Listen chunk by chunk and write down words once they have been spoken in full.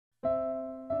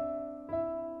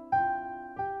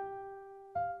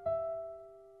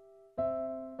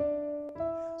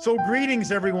So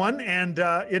greetings, everyone, and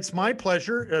it's my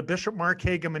pleasure, Bishop Mark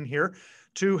Hageman here,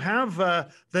 to have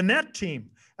the NET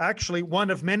team, actually one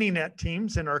of many NET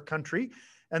teams in our country.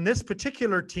 And this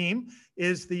particular team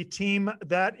is the team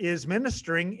that is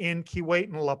ministering in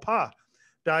Keewatin-La Pas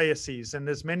Diocese. And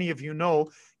as many of you know,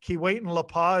 Keewatin-La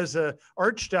Pas is an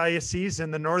archdiocese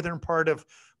in the northern part of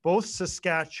both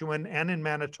Saskatchewan and in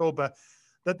Manitoba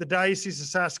that the Diocese of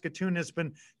Saskatoon has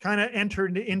been kind of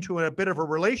entered into a bit of a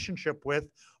relationship with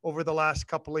over the last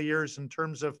couple of years in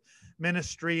terms of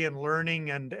ministry and learning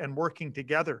and working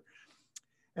together.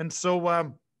 And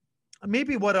so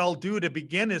maybe what I'll do to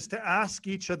begin is to ask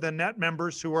each of the NET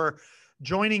members who are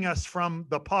joining us from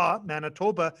the PA,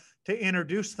 Manitoba, to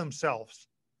introduce themselves.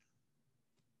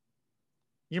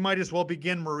 You might as well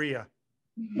begin, Maria.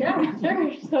 Yeah,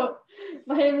 sure. So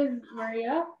my name is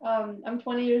Maria. I'm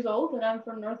 20 years old and I'm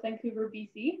from North Vancouver,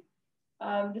 BC.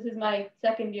 This is my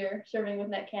second year serving with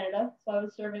NET Canada. So I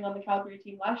was serving on the Calgary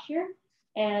team last year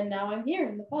and now I'm here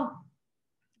in the fall.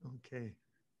 Okay.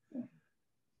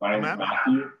 My name is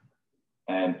Matthew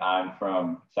and I'm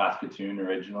from Saskatoon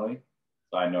originally.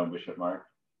 So I know Bishop Mark.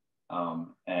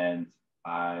 And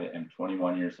I am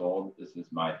 21 years old. This is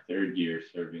my third year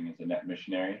serving as a NET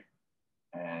missionary.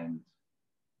 And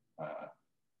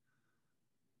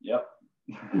yep.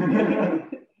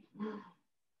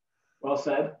 Well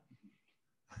said.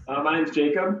 My name's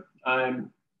Jacob.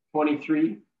 I'm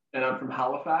 23 and I'm from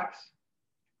Halifax.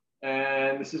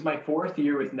 And this is my fourth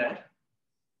year with NET.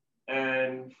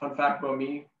 And fun fact about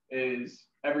me is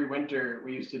every winter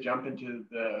we used to jump into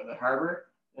the harbor.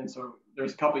 And so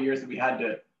there's a couple of years that we had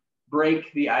to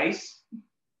break the ice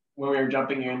when we were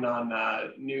jumping in on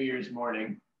New Year's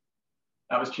morning.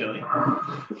 That was chilly.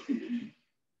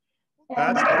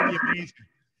 That's pretty amazing.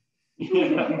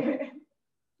 Yeah.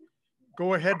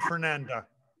 Go ahead, Fernanda.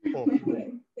 Oh.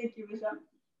 Thank you, Bishop.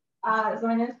 So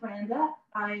my name is Fernanda.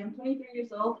 I am 23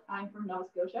 years old. I'm from Nova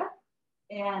Scotia.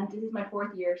 And this is my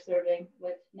fourth year serving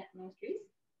with NET Ministries.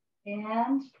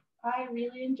 And I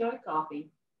really enjoy coffee.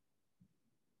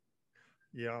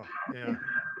 Yeah.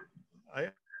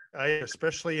 I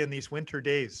especially in these winter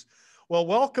days. Well,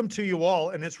 welcome to you all,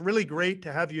 and it's really great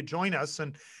to have you join us.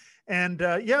 And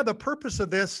yeah, the purpose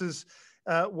of this is,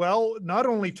 well, not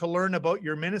only to learn about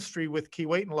your ministry with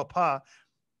Keewatin-La Pas,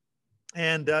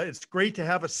 and it's great to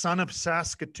have a son of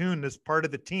Saskatoon as part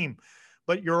of the team,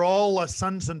 but you're all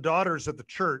sons and daughters of the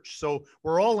church, so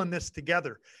we're all in this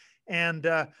together. And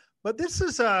but this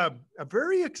is a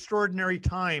very extraordinary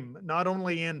time, not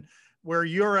only in where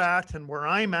you're at and where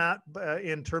I'm at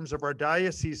in terms of our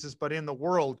dioceses, but in the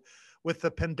world with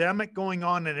the pandemic going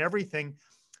on and everything.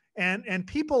 And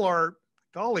people are,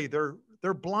 golly, they're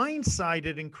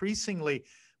blindsided increasingly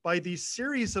by these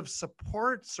series of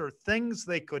supports or things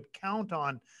they could count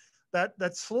on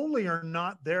that slowly are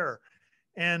not there.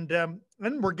 And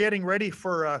then we're getting ready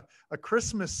for a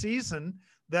Christmas season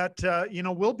that,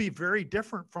 will be very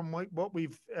different from what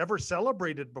we've ever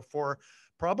celebrated before,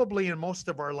 probably in most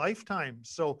of our lifetimes.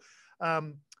 So,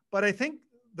 but I think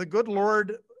the good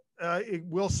Lord it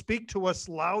will speak to us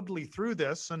loudly through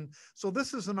this. And so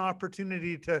this is an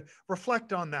opportunity to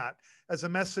reflect on that as a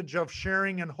message of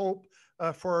sharing and hope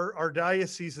for our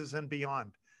dioceses and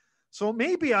beyond. So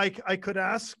maybe I could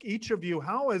ask each of you,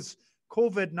 how has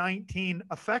COVID-19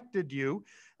 affected you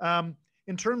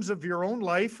in terms of your own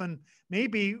life and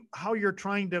maybe how you're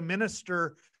trying to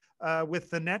minister with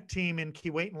the NET team in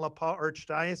Keewatin-La Pas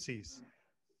Archdiocese?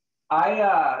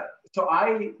 So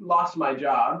I lost my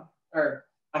job, or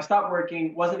I stopped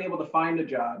working, wasn't able to find a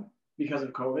job because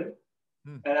of COVID.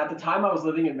 And at the time I was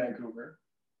living in Vancouver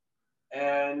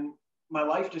and my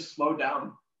life just slowed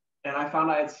down. And I found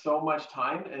I had so much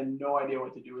time and no idea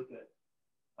what to do with it.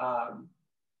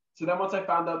 So then once I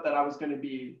found out that I was going to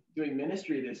be doing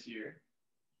ministry this year,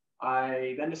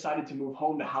 I then decided to move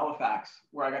home to Halifax,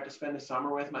 where I got to spend the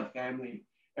summer with my family.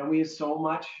 And we had so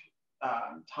much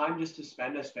time just to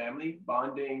spend as family,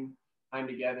 bonding, time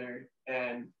together.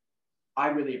 And I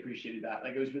really appreciated that.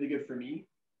 Like, it was really good for me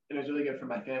and it was really good for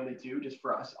my family too, just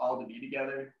for us all to be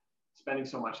together, spending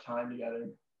so much time together.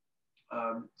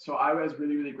 So I was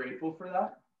really, really grateful for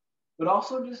that, but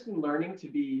also just in learning to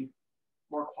be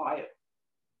more quiet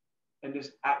and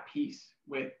just at peace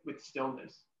with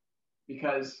stillness,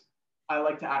 because I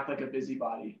like to act like a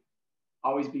busybody,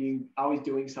 always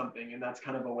doing something. And that's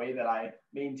kind of a way that I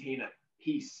maintain a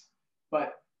peace.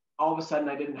 But all of a sudden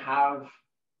I didn't have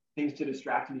things to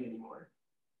distract me anymore.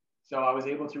 So I was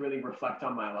able to really reflect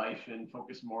on my life and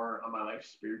focus more on my life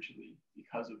spiritually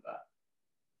because of that.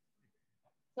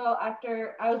 So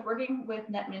after I was working with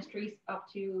NET Ministries up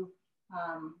to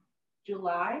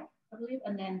July, I believe,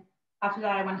 and then after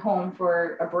that, I went home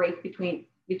for a break between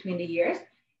the years.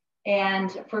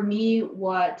 And for me,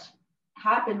 what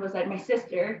happened was that my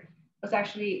sister was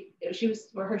actually, she was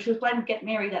planning to get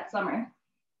married that summer.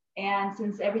 And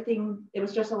since everything, it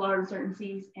was just a lot of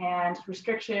uncertainties and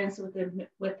restrictions with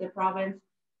the province,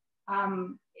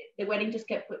 the wedding just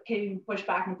kept getting pushed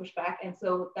back and pushed back. And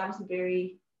so that was a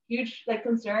very huge like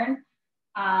concern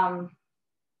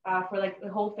for like the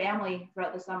whole family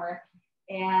throughout the summer.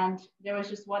 And there was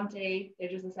just one day they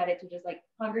just decided to just like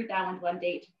hunker down on one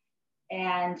date.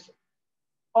 And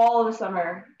all of the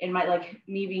summer in my like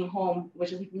me being home,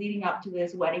 which is like leading up to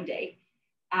this wedding day,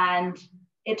 and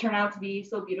it turned out to be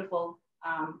so beautiful.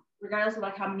 Regardless of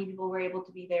like how many people were able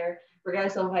to be there,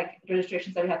 regardless of like the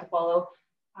restrictions that we had to follow,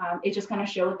 it just kind of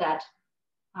showed that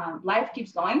life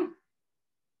keeps going.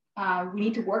 We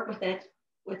need to work with it,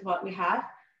 with what we have,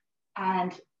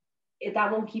 and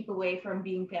that won't keep away from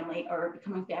being family or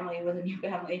becoming family with a new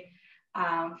family,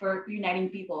 for uniting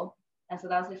people. And so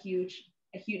that was a huge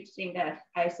thing that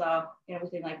I saw in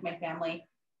within like my family.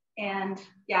 And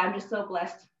yeah, I'm just so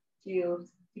blessed to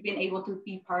being able to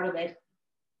be part of it.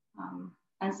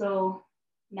 And so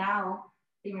now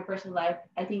in my personal life,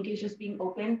 I think it's just being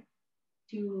open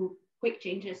to quick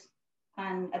changes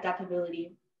and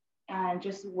adaptability, and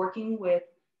just working with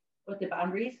the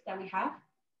boundaries that we have,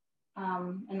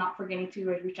 and not forgetting to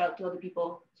reach out to other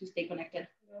people to stay connected.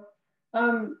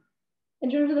 In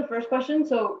terms of the first question,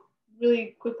 so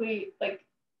really quickly, like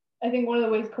I think one of the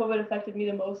ways COVID affected me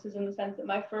the most is in the sense that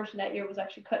my first net year was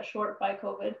actually cut short by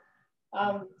COVID.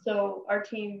 So our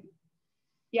team,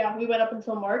 yeah, we went up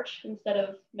until March instead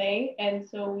of May. And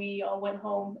so we all went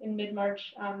home in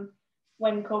mid-March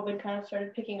when COVID kind of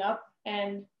started picking up.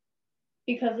 And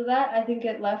because of that, I think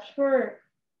it left for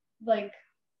like,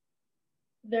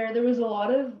 there was a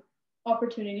lot of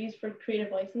opportunities for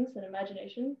creative license and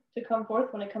imagination to come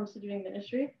forth when it comes to doing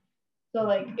ministry. So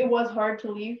like it was hard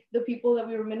to leave the people that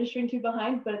we were ministering to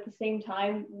behind, but at the same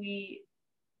time, we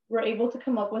were able to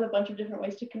come up with a bunch of different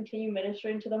ways to continue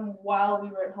ministering to them while we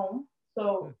were at home.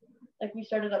 So like we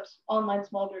started up online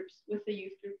small groups with the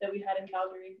youth group that we had in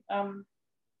Calgary.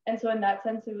 And so in that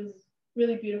sense, it was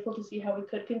really beautiful to see how we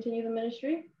could continue the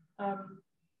ministry. And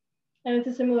it's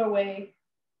a similar way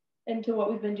into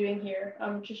what we've been doing here.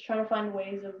 Just trying to find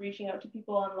ways of reaching out to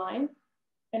people online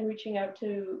and reaching out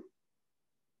to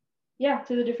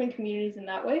the different communities in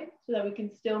that way, so that we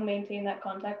can still maintain that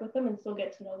contact with them and still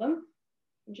get to know them,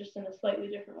 just in a slightly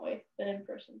different way than in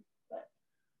person. But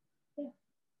yeah.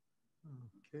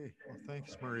 Okay, well,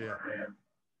 thanks, Maria.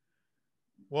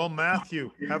 Well,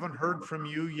 Matthew, haven't heard from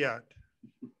you yet.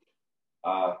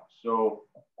 So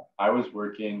I was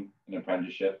working an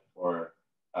apprenticeship for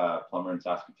a plumber in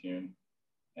Saskatoon,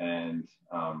 and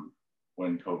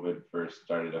when COVID first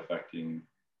started affecting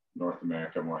North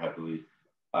America more heavily,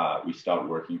 we stopped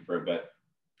working for a bit.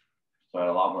 So I had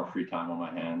a lot more free time on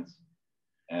my hands,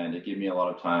 and it gave me a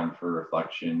lot of time for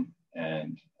reflection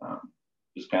and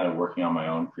just kind of working on my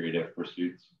own creative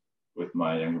pursuits with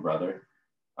my younger brother.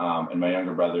 And my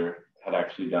younger brother had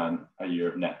actually done a year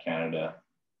of Net Canada,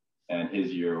 and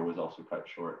his year was also cut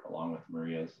short along with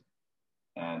Maria's.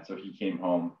 And so he came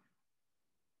home,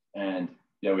 and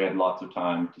yeah, we had lots of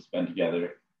time to spend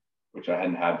together, which I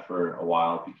hadn't had for a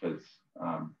while because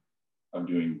I'm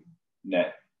doing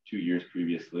Net 2 years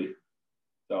previously.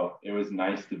 So it was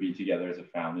nice to be together as a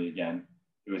family again.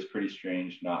 It was pretty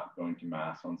strange not going to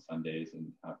Mass on Sundays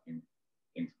and having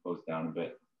things closed down a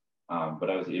bit. But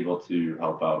I was able to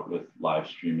help out with live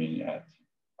streaming at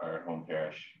our home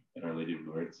parish in Our Lady of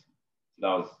Lourdes. So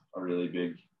that was a really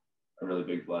big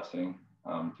blessing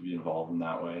to be involved in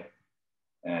that way.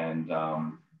 And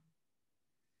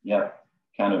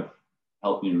kind of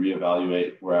helped me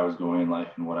reevaluate where I was going in life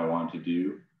and what I wanted to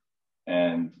do.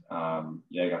 And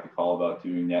I got the call about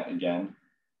doing Net again,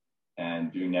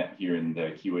 and doing Net here in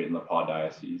the Kiewit and La Pas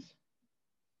diocese.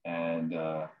 And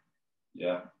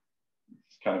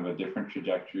it's kind of a different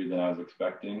trajectory than I was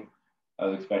expecting. I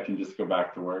was expecting just to go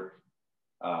back to work,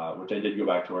 which I did go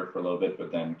back to work for a little bit,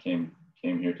 but then came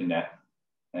here to Net.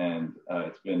 And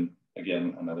it's been,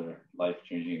 again, another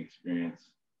life-changing experience.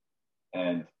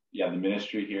 And yeah, the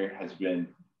ministry here has been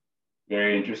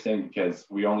very interesting because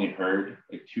we only heard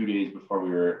like 2 days before we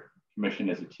were commissioned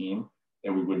as a team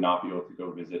that we would not be able to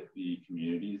go visit the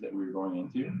communities that we were going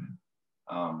into.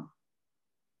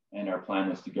 And our plan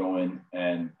was to go in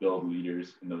and build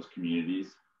leaders in those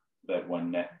communities so that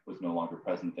when Net was no longer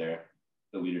present there,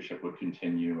 the leadership would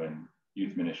continue and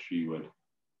youth ministry would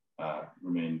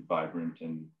remain vibrant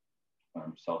and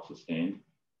self-sustained.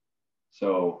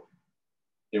 So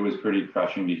it was pretty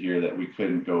crushing to hear that we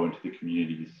couldn't go into the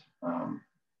communities.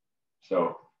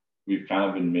 So we've kind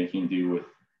of been making do with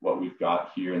what we've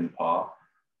got here in the PAW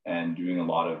and doing a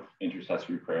lot of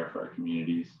intercessory prayer for our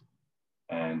communities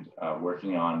and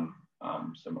working on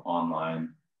some online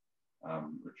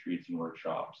retreats and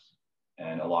workshops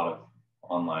and a lot of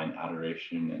online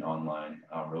adoration and online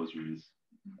rosaries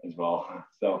as well.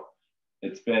 So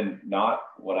it's been not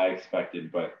what I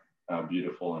expected, but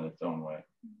beautiful in its own way.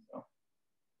 So.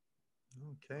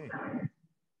 Okay.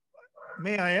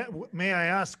 May I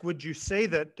ask, would you say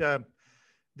that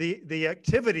the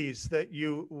activities that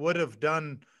you would have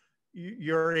done,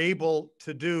 you're able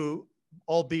to do,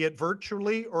 albeit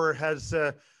virtually, or has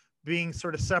being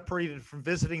sort of separated from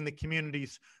visiting the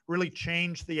communities really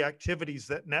changed the activities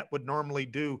that NET would normally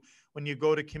do when you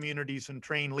go to communities and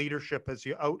train leadership as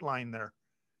you outline there?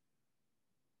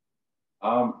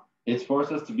 It's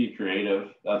forced us to be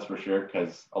creative, that's for sure,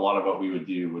 because a lot of what we would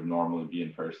do would normally be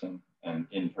in person, and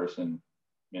in-person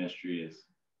ministry is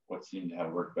what seemed to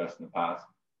have worked best in the past.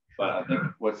 But I think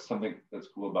what's something that's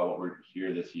cool about what we're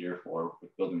here this year for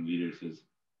with building leaders is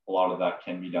a lot of that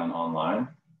can be done online.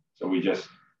 So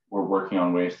we're working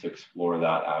on ways to explore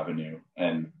that avenue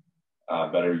and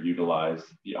better utilize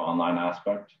the online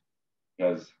aspect,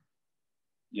 because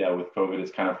with COVID,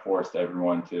 it's kind of forced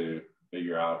everyone to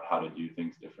figure out how to do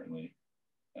things differently.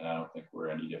 And I don't think we're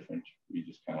any different. We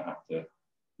just kind of have to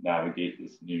navigate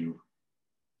this new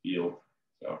field.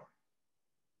 So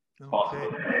it's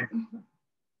possible.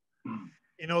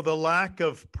 You know, the lack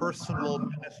of personal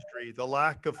ministry, the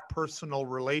lack of personal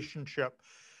relationship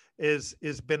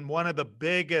has been one of the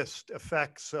biggest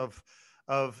effects of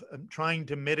trying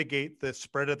to mitigate the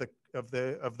spread of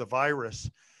the virus.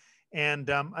 And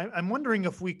I'm wondering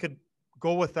if we could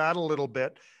go with that a little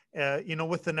bit,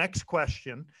 with the next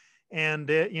question. And,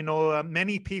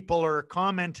 many people are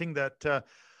commenting that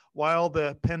while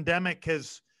the pandemic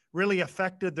has really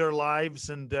affected their lives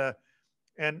and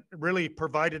really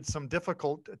provided some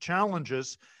difficult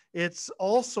challenges, it's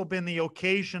also been the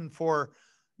occasion for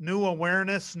new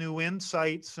awareness, new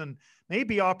insights, and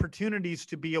maybe opportunities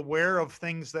to be aware of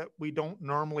things that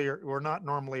we're not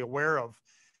normally aware of.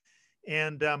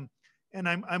 And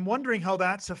I'm wondering how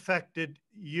that's affected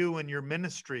you and your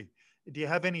ministry. Do you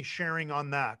have any sharing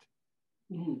on that?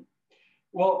 Mm-hmm.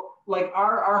 Well, like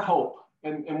our hope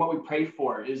and what we pray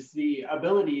for is the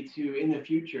ability to, in the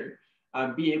future,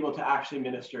 be able to actually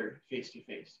minister face to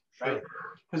face, right?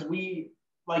 Because we,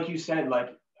 like you said,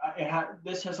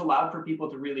 this has allowed for people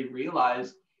to really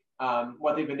realize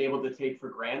what they've been able to take for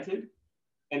granted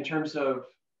in terms of,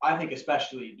 I think,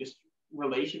 especially just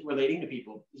relating to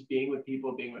people, just being with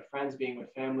people, being with friends, being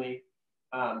with family.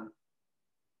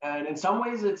 And in some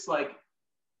ways, it's like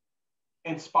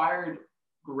inspired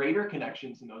greater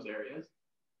connections in those areas.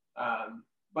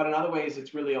 But in other ways,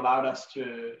 it's really allowed us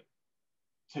to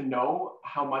know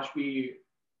how much we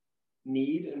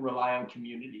need and rely on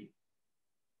community.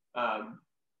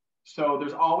 So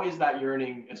there's always that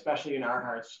yearning, especially in our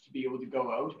hearts, to be able to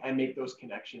go out and make those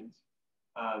connections.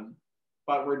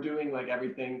 But we're doing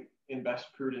everything in best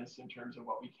prudence in terms of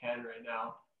what we can right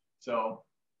now. So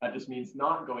that just means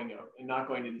not going out and not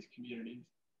going to these communities.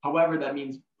 However, that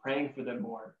means praying for them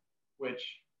more, which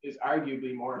is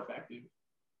arguably more effective.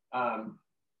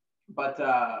 But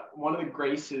one of the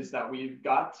graces that we've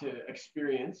got to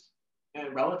experience,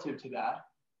 and relative to that,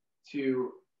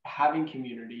 to having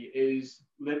community, is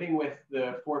living with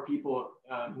the 4 people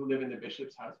who live in the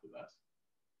bishop's house with us.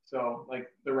 So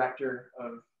the rector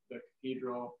of the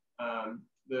cathedral,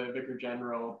 the vicar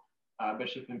general,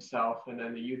 bishop himself, and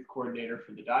then the youth coordinator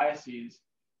for the diocese.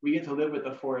 We get to live with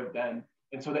the 4 of them.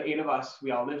 And so the 8 of us,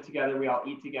 we all live together, we all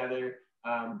eat together,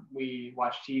 we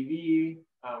watch TV,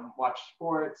 watch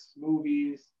sports,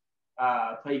 movies,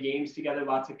 play games together,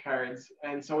 lots of cards.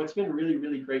 And so it's been really,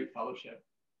 really great fellowship.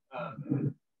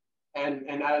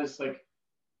 And as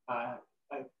I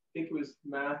think it was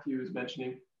Matthew was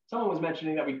mentioning, someone was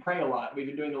mentioning that we pray a lot. We've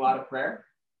been doing a lot of prayer,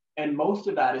 and most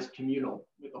of that is communal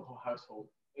with the whole household.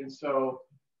 And so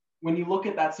when you look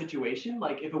at that situation,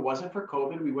 if it wasn't for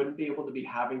COVID, we wouldn't be able to be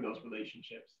having those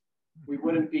relationships. We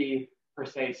wouldn't be per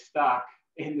se stuck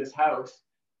in this house,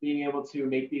 being able to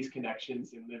make these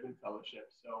connections and live in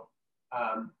fellowship. So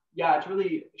it's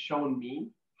really shown me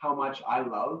how much I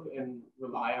love and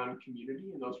rely on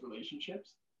community and those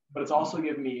relationships, but it's also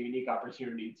given me a unique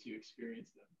opportunity to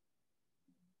experience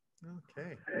them.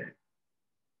 Okay.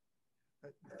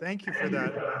 Thank you for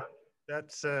that.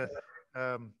 That's,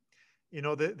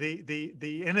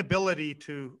 the inability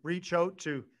to reach out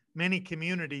to many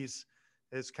communities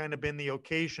has kind of been the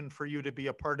occasion for you to be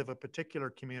a part of a particular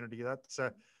community. That's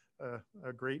a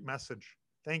great message.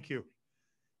 Thank you.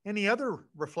 Any other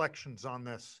reflections on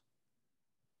this?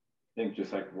 think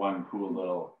just like one cool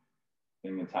little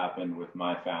thing that's happened with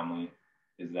my family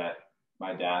is that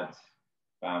my dad's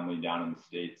family down in the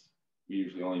States, we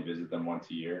usually only visit them once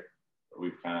a year, but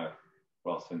we've kind of,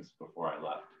 well, since before I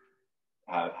left,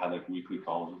 had like weekly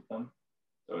calls with them.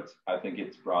 So I think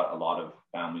it's brought a lot of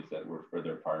families that were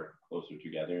further apart closer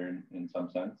together in some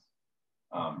sense.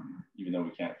 Even though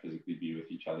we can't physically be with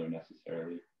each other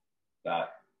necessarily, that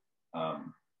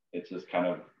it's just kind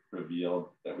of revealed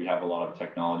that we have a lot of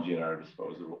technology at our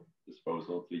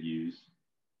disposal to use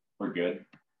for good.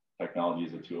 Technology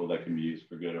is a tool that can be used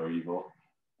for good or evil,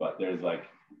 but there's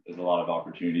a lot of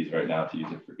opportunities right now to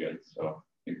use it for good. So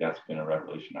I think that's been a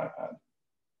revelation I've had.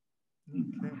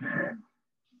 Okay.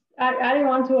 Adding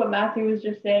on to what Matthew was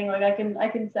just saying, like I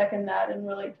can second that and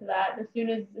relate to that. As soon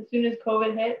as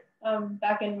COVID hit,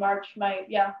 back in March, my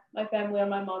family on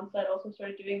my mom's side also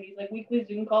started doing these like weekly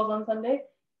Zoom calls on Sunday,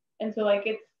 and so like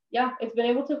it's been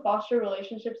able to foster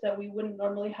relationships that we wouldn't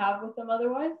normally have with them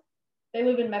otherwise. They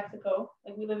live in Mexico,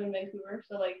 like we live in Vancouver,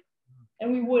 so like,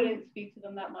 and we wouldn't speak to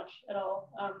them that much at all.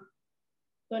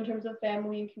 So in terms of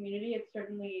family and community,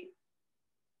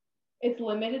 it's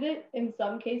limited it in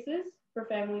some cases for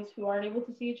families who aren't able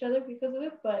to see each other because of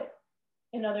it, but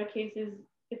in other cases,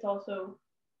 it's also,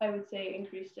 I would say,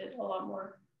 increased it a lot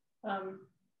more.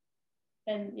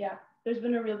 And yeah, there's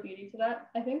been a real beauty to that,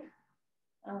 I think.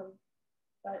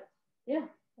 But yeah.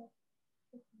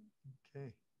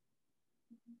 Okay.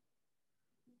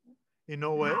 You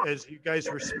know, as you guys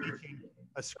were speaking,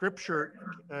 a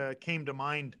scripture came to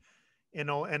mind, you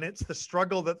know, and it's the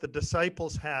struggle that the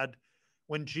disciples had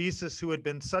when Jesus, who had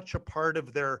been such a part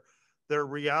of their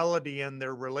reality and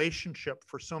their relationship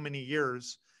for so many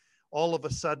years, all of a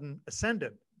sudden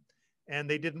ascended, and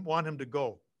they didn't want him to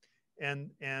go.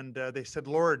 And they said,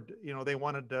 Lord, you know, they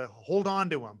wanted to hold on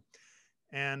to him.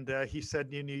 And he said,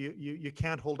 you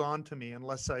can't hold on to me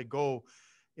unless I go,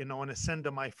 you know, and ascend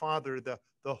to my Father. The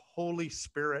Holy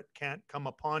Spirit can't come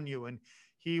upon you, and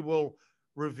he will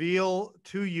reveal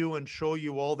to you and show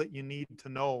you all that you need to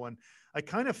know. And I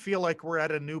kind of feel like we're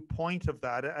at a new point of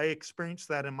that. I experienced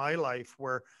that in my life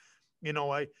where, you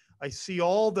know, I see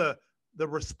all the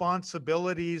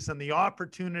responsibilities and the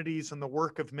opportunities and the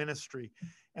work of ministry,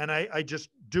 and I just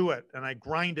do it and I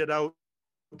grind it out.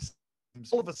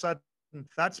 All of a sudden,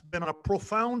 that's been a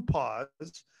profound pause,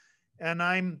 and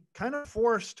I'm kind of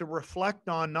forced to reflect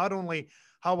on not only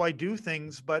how I do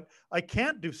things, but I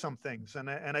can't do some things, and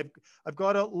I've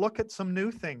got to look at some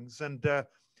new things, and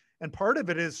part of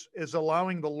it is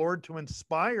allowing the Lord to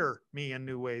inspire me in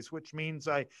new ways, which means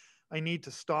I need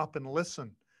to stop and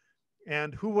listen.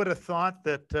 And who would have thought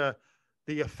that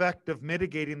the effect of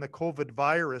mitigating the COVID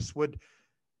virus would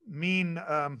mean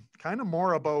kind of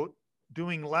more about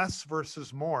doing less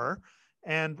versus more,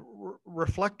 and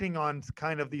reflecting on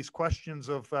kind of these questions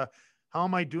of how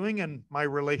am I doing in my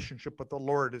relationship with the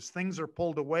Lord as things are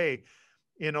pulled away,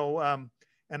 you know,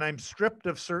 and I'm stripped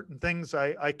of certain things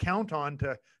I count on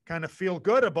to kind of feel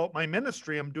good about my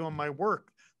ministry. I'm doing my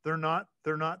work. They're not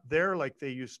there like they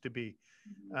used to be.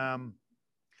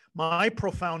 My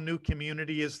profound new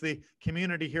community is the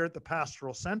community here at the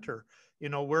Pastoral Center. You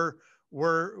know,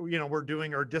 we're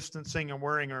doing our distancing and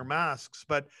wearing our masks,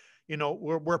 but you know,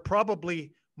 we're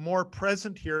probably more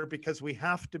present here because we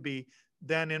have to be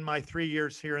than in my 3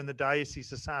 years here in the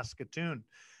Diocese of Saskatoon.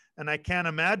 And I can't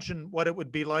imagine what it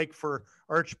would be like for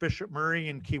Archbishop Murray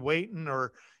in Keewatin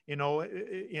or, you know,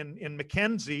 in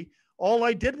Mackenzie. All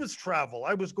I did was travel.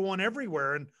 I was going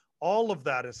everywhere, and all of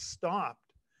that has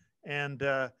stopped. And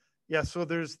yeah, so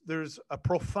there's a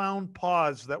profound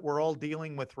pause that we're all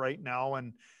dealing with right now,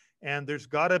 and there's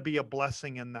got to be a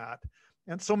blessing in that.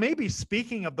 And so maybe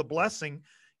speaking of the blessing,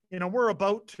 you know, we're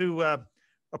about to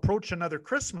approach another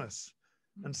Christmas.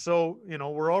 And so, you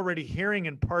know, we're already hearing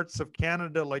in parts of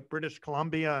Canada, like British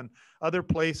Columbia and other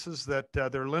places, that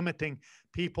they're limiting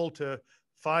people to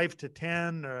 5 to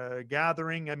 10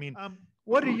 gathering. I mean,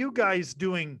 what are you guys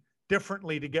doing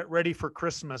differently to get ready for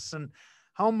Christmas? And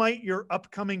how might your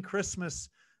upcoming Christmas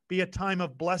be a time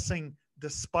of blessing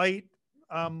despite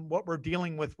what we're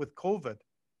dealing with COVID?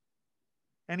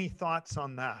 Any thoughts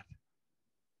on that?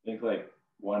 I think like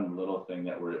one little thing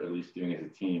that we're at least doing as a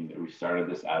team that we started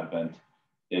this Advent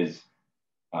is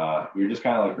we were just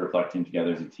kind of like reflecting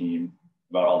together as a team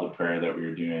about all the prayer that we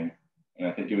were doing. And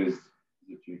I think it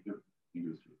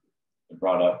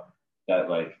brought up that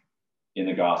like in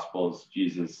the Gospels,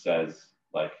 Jesus says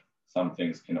like some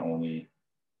things can only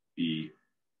be,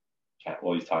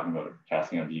 well, he's talking about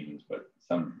casting out demons, but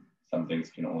some things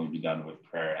can only be done with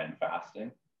prayer and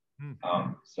fasting.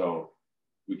 So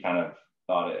we kind of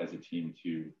thought it as a team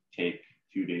to take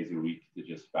 2 days a week to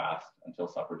just fast until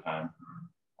supper time.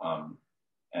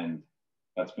 And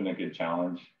that's been a good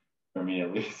challenge for me,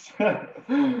 at least.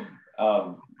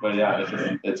 But yeah,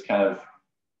 it's kind of,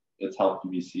 it's helped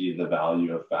me see the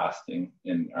value of fasting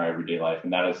in our everyday life,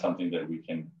 and that is something that we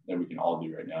can all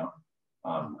do right now.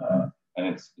 And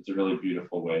it's a really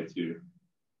beautiful way to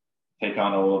take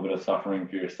on a little bit of suffering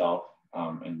for yourself,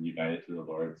 and unite it to the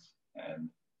Lord's, and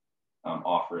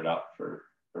offer it up for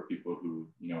people who,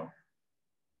 you know,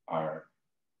 are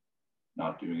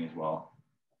not doing as well,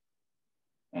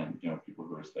 and, you know, people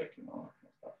who are sick and all that kind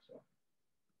of stuff. So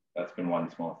that's been one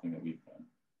small thing that we've done.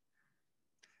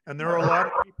 And there are a lot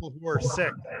of people who are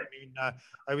sick. I mean,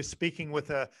 I was speaking with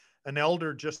an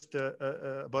elder just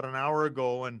about an hour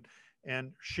ago,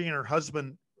 and she and her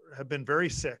husband have been very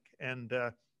sick, and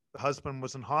the husband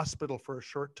was in hospital for a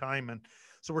short time. And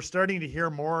so we're starting to hear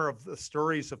more of the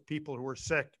stories of people who are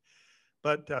sick,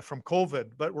 but from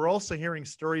COVID. But we're also hearing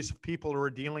stories of people who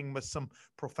are dealing with some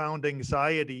profound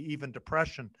anxiety, even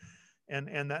depression,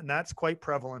 and that's quite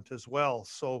prevalent as well.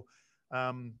 So,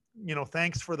 you know,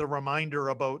 thanks for the reminder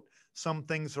about some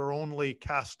things are only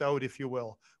cast out, if you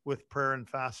will, with prayer and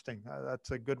fasting.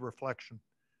 That's a good reflection.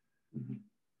 Mm-hmm.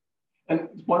 And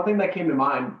one thing that came to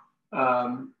mind,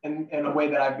 and a way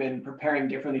that I've been preparing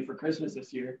differently for Christmas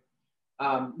this year,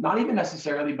 not even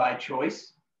necessarily by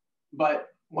choice, but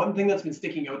one thing that's been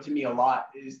sticking out to me a lot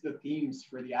is the themes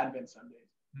for the Advent Sundays.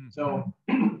 Mm-hmm. So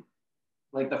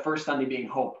like the first Sunday being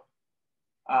hope.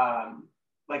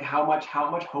 Like how much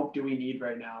hope do we need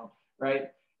right now, right?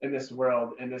 In this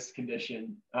world, in this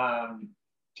condition,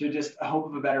 to just hope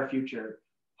of a better future,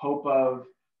 hope of,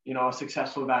 you know, a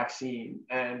successful vaccine,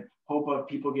 and hope of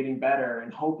people getting better,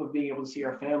 and hope of being able to see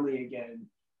our family again.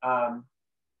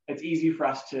 It's easy for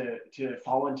us to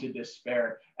fall into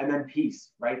despair. And then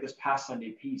peace, right? This past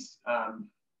Sunday, peace.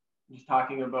 Just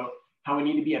talking about how we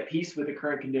need to be at peace with the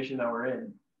current condition that we're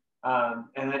in.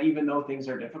 And that even though things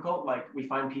are difficult, like we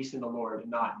find peace in the Lord,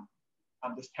 and not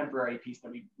this temporary peace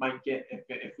that we might get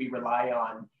if we rely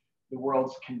on the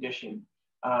world's condition.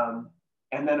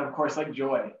 And then of course, like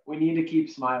joy, we need to keep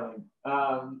smiling.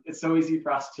 It's so easy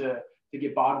for us to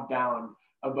get bogged down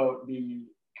about the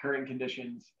current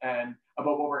conditions and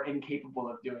about what we're incapable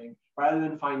of doing, rather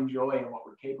than find joy in what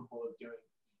we're capable of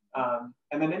doing.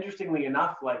 And then interestingly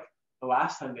enough, like the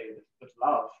last Sunday with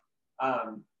love,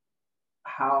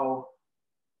 how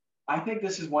I think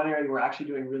this is one area we're actually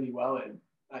doing really well in,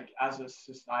 like as a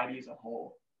society as a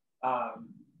whole.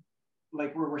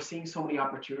 Like we're seeing so many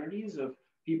opportunities of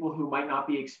people who might not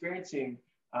be experiencing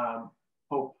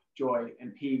hope, joy,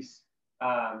 and peace.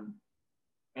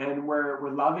 And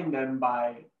we're loving them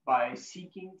by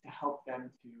seeking to help them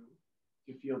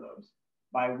to feel those,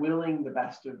 by willing the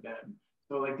best of them.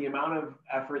 So like the amount of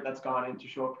effort that's gone in to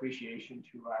show appreciation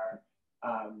to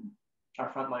our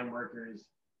frontline workers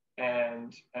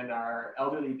and our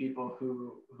elderly people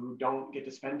who don't get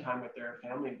to spend time with their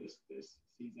family this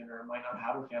season, or might not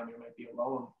have a family, or might be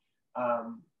alone.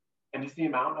 And just the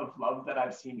amount of love that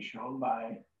I've seen shown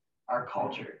by our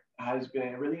culture has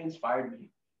been really inspired me.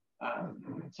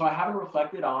 So I haven't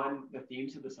reflected on the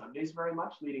themes of the Sundays very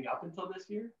much leading up until this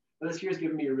year, but this year has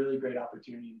given me a really great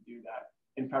opportunity to do that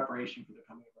in preparation for the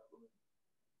coming of our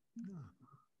Lord.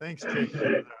 Thanks,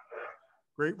 Jake.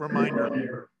 Great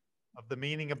reminder of the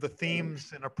meaning of the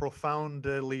themes in a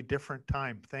profoundly different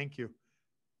time. Thank you.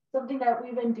 Something that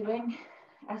we've been doing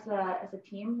as a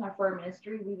team for our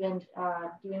ministry, we've been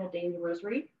doing a daily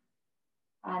rosary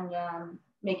and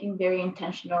making very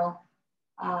intentional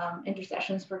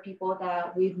intercessions for people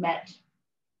that we've met,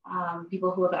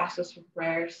 people who have asked us for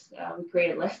prayers. We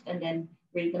create a list and then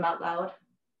read them out loud.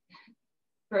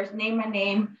 First, name by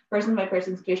name, person by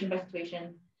person, situation by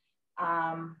situation.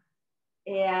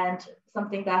 And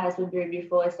something that has been very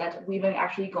beautiful is that we've been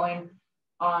actually going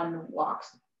on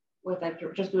walks with like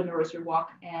just doing a rosary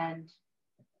walk, and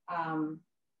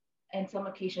some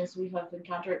occasions we have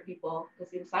encountered people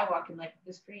because in the sidewalk in like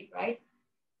the street, right?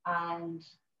 And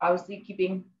obviously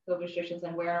keeping the restrictions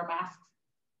and wearing our masks.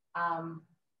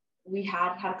 We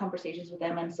had conversations with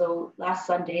them, and so last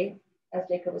Sunday, as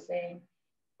Jacob was saying,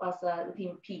 was the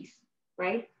theme of peace,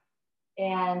 right?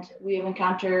 And we have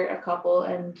encountered a couple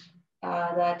and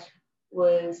that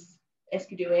was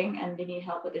escadooing and they need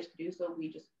help with escadoo, so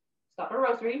we just stopped our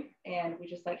rosary and we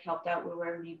just like helped out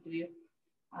wherever we need to do.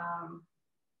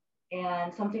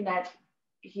 And something that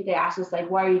they asked us like,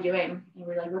 "Why are you doing?" And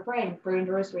we're like, "We're praying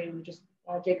the rosary." And we just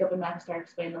Jacob and Max started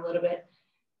explaining a little bit.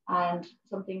 And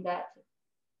something that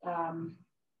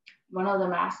one of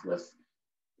them asked was,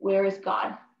 "Where is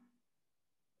God?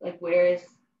 Like, where is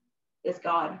this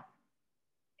God?"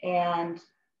 And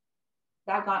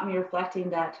that got me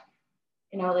reflecting that,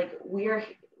 you know, like we're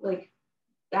like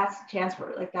that's a chance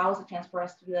for, like, that was a chance for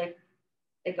us to be like,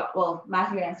 well,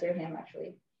 Matthew answered him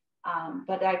actually.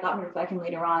 But that got me reflecting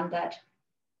later on that,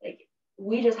 like,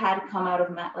 we just had to come out of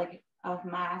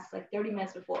mass like 30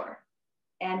 minutes before,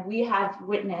 and we have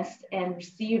witnessed and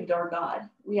received our God.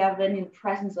 We have been in the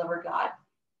presence of our God,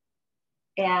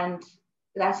 and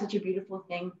that's such a beautiful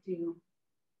thing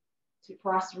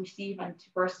for us to receive, and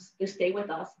for us to stay with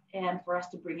us, and for us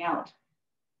to bring out.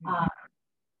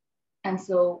 And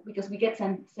so, because we get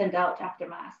sent out after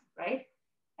mass, right?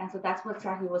 And so that's what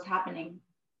exactly was happening.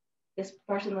 This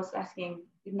person was asking,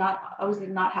 did not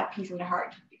have peace in their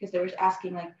heart, because they were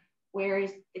asking, like, where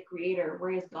is the Creator?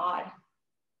 Where is God?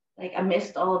 Like,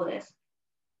 amidst all of this.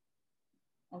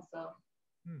 And so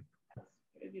that's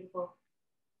very beautiful.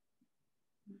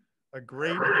 A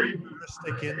great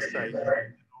heuristic insight.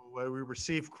 We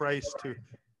receive Christ to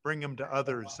bring him to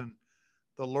others, and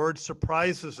the Lord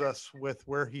surprises us with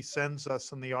where he sends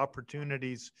us and the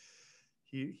opportunities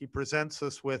he presents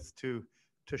us with to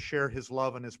share his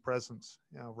love and his presence.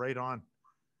 Yeah, right on.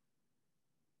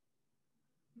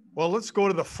 Well, let's go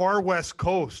to the far west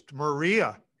coast.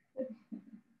 Maria.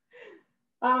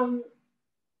 I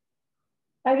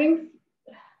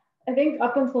think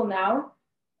up until now,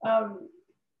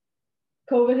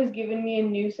 COVID has given me a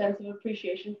new sense of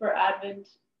appreciation for Advent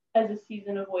as a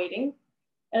season of waiting,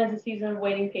 and as a season of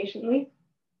waiting patiently.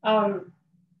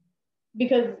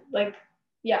 Because, like,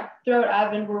 yeah, throughout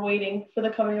Advent, we're waiting for the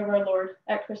coming of our Lord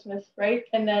at Christmas, right?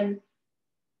 And then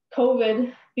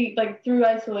COVID, through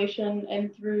isolation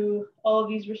and through all of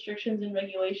these restrictions and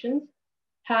regulations,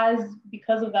 has,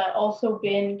 because of that, also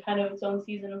been kind of its own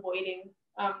season of waiting,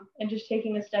 and just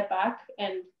taking a step back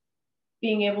and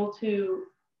being able to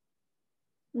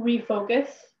refocus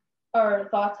our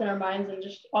thoughts and our minds and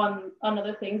just on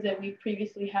other things that we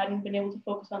previously hadn't been able to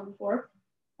focus on before.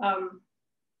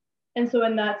 And so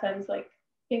in that sense, like,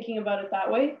 thinking about it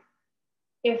that way,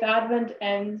 if Advent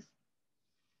ends,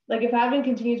 like, if Advent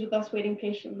continues with us waiting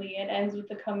patiently and ends with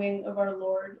the coming of our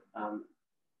Lord,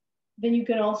 then you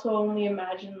can also only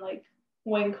imagine, like,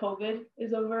 when COVID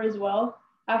is over as well,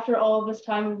 after all of this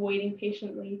time of waiting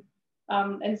patiently,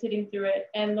 and sitting through it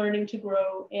and learning to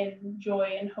grow in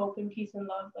joy and hope and peace and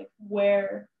love, like,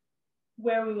 where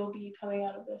we will be coming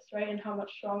out of this, right? And how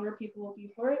much stronger people will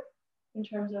be for it, in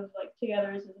terms of, like,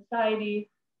 together as a society,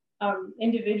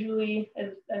 individually,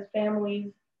 as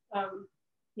families,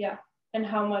 and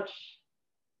how much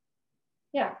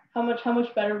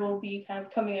better we'll be kind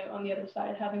of coming out on the other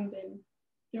side, having been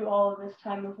through all of this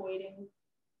time of waiting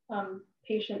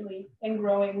patiently and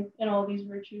growing in all these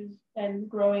virtues and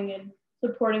growing and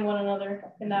supporting one another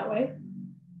in that way.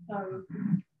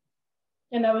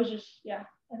 And that was just,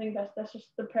 I think that's just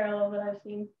the parallel that I've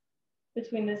seen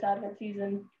between this Advent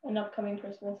season and upcoming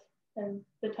Christmas and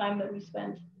the time that we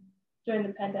spent during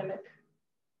the pandemic.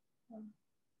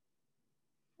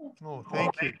 Oh,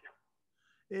 thank you.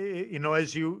 You know,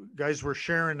 as you guys were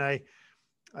sharing,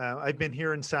 I've been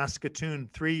here in Saskatoon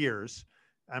 3 years.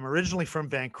 I'm originally from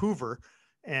Vancouver,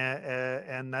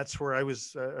 and that's where I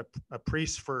was a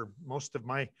priest for most of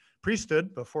my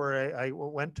priesthood before I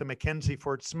went to Mackenzie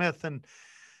Fort Smith. And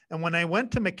when I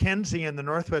went to Mackenzie in the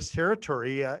Northwest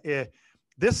Territory,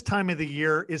 this time of the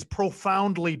year is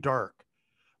profoundly dark.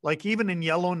 Like, even in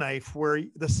Yellowknife, where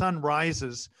the sun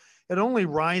rises, it only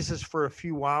rises for a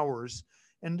few hours,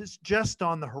 and it's just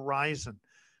on the horizon.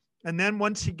 And then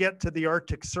once you get to the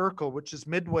Arctic Circle, which is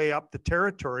midway up the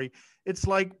territory, it's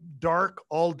like dark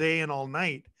all day and all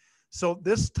night. So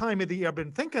this time of the year, I've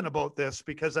been thinking about this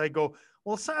because I go,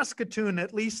 well, Saskatoon,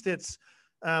 at least it's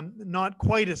not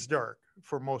quite as dark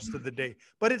for most of the day,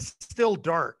 but it's still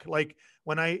dark. Like,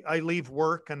 when I leave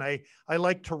work and I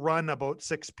like to run about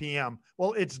 6 p.m.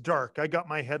 Well, it's dark. I got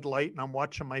my headlight and I'm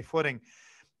watching my footing.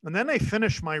 And then I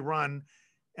finish my run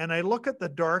and I look at the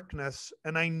darkness,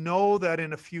 and I know that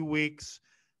in a few weeks,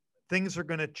 things are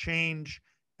going to change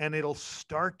and it'll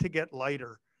start to get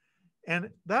lighter. And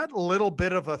that little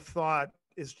bit of a thought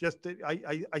is just,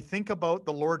 I think about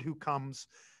the Lord who comes,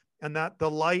 and that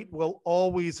the light will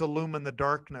always illumine the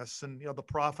darkness. And, you know, the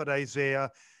prophet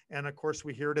Isaiah, and of course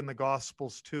we hear it in the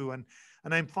Gospels too. And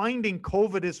I'm finding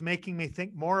COVID is making me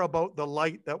think more about the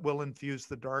light that will infuse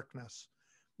the darkness.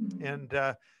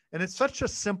 And it's such a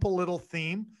simple little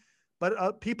theme,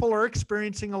 but people are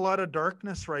experiencing a lot of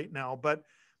darkness right now. But,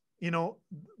 you know,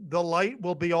 the light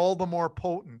will be all the more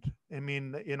potent. I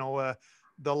mean, you know,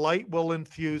 the light will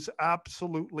infuse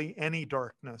absolutely any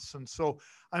darkness. And so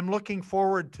I'm looking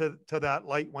forward to that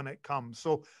light when it comes.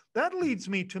 So that leads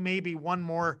me to maybe one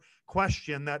more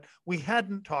question that we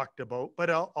hadn't talked about, but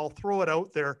I'll throw it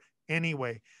out there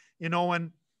anyway. You know,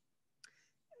 and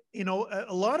you know,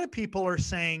 a lot of people are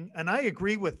saying, and I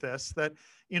agree with this, that,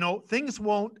 you know, things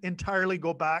won't entirely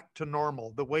go back to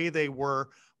normal the way they were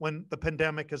when the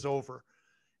pandemic is over.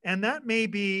 And that may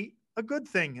be a good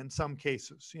thing in some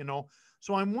cases, you know.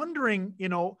 So I'm wondering, you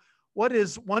know, what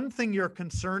is one thing you're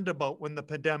concerned about when the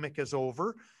pandemic is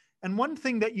over, and one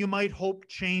thing that you might hope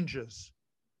changes?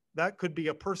 That could be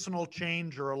a personal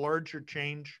change or a larger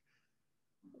change.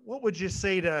 What would you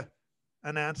say to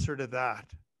an answer to that?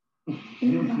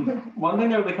 One thing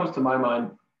that really comes to my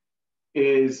mind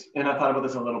is, and I thought about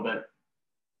this a little bit,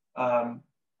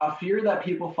 a fear that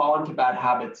people fall into bad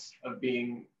habits of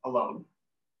being alone.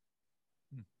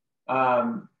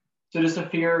 So just a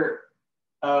fear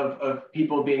of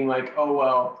people being like, oh,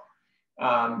 well,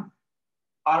 I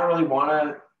don't really want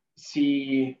to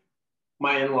see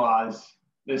my in-laws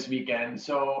this weekend,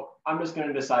 so I'm just going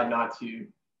to decide not to.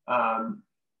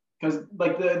 Because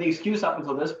like the excuse up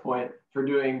until this point for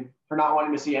not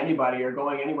wanting to see anybody or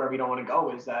going anywhere we don't want to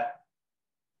go is that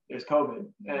there's COVID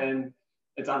and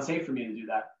it's unsafe for me to do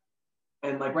that.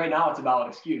 And like right now it's a valid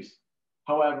excuse.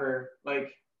 However,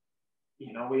 like,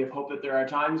 you know, we have hope that there are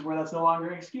times where that's no longer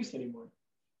an excuse anymore.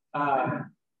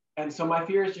 And so my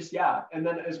fear is just, yeah. And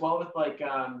then as well with like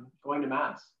going to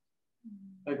mass,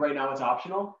 like right now it's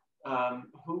optional.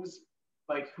 Who's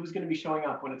going to be showing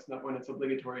up when it's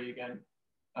obligatory again?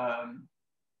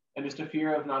 And just a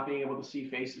fear of not being able to see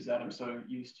faces that I'm so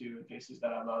used to and faces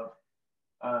that I love.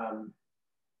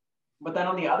 But then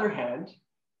on the other hand,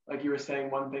 like you were saying,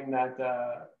 one thing that,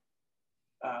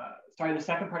 sorry, the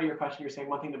second part of your question, you're saying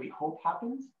one thing that we hope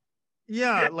happens?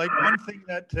 Yeah, like one thing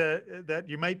that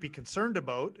you might be concerned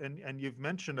about, and you've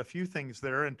mentioned a few things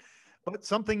there, but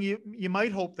something you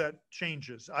might hope that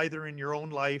changes either in your own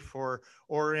life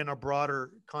or in a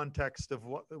broader context of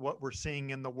what we're seeing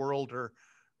in the world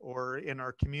or in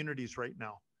our communities right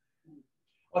now.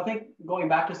 Well, I think going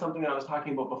back to something that I was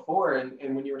talking about before,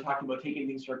 and when you were talking about taking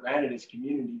things for granted is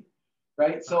community,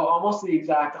 right? So almost the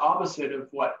exact opposite of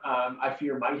what I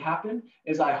fear might happen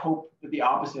is I hope that the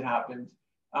opposite happens.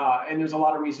 And there's a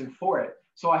lot of reason for it.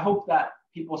 So I hope that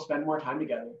people spend more time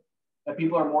together, that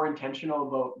people are more intentional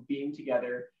about being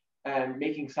together and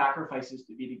making sacrifices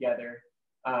to be together.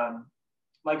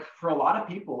 Like for a lot of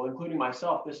people, including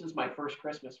myself, this is my first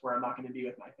Christmas where I'm not going to be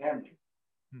with my family.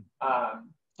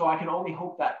 So I can only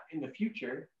hope that in the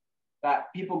future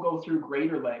that people go through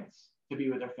greater lengths to be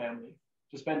with their family,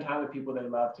 to spend time with people they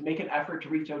love, to make an effort to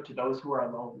reach out to those who are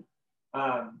alone.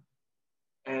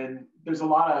 And there's a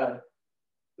lot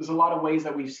of ways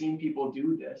that we've seen people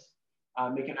do this,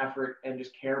 make an effort and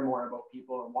just care more about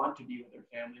people and want to be with their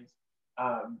families.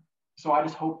 So I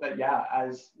just hope that, yeah,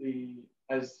 as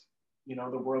you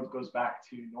know, the world goes back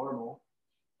to normal,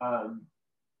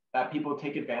 that people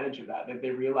take advantage of that they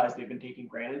realize they've been taking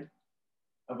granted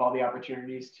of all the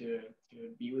opportunities to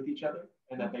be with each other,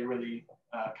 and that they really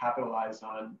capitalize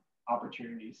on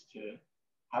opportunities to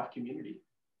have community.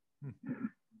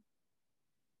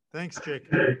 Thanks, Jake.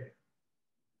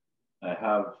 I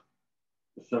have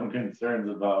some concerns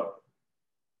about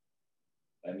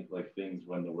any like things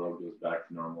when the world goes back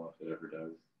to normal, if it ever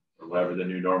does, or whatever the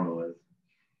new normal is.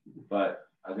 But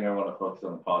I think I want to focus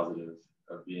on the positives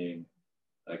of being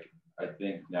like, I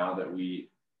think now that we,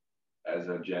 as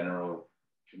a general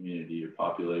community or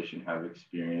population, have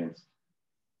experienced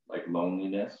like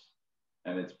loneliness,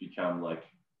 and it's become like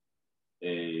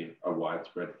a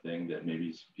widespread thing that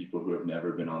maybe people who have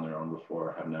never been on their own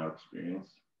before have now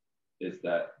experienced, is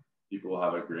that people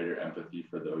have a greater empathy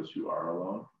for those who are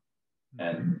alone.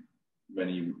 And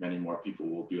many more people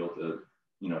will be able to,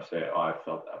 you know, say, oh, I've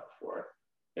felt that before.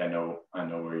 I know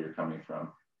where you're coming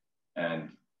from. And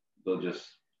they'll just,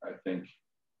 I think,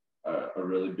 a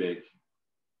really big,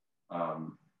 I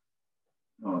don't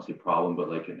want to say problem, but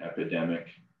like an epidemic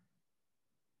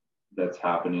that's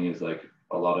happening is like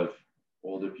a lot of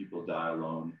older people die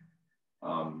alone,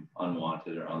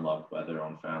 unwanted or unloved by their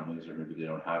own families, or maybe they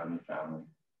don't have any family.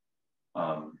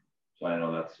 So I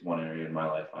know that's one area in my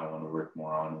life I want to work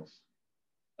more on, is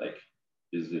like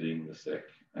visiting the sick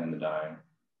and the dying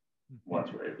once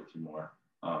we're able to more.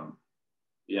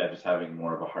 Yeah, just having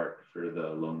more of a heart for the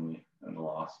lonely and the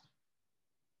lost.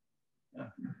 Yeah.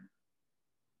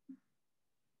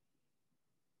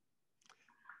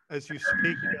 As you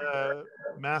speak,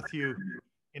 Matthew,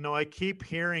 you know, I keep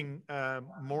hearing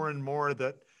more and more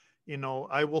that, you know,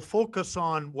 I will focus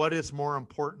on what is more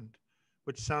important,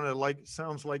 which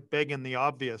sounds like begging the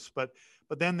obvious, but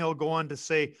then they'll go on to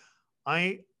say,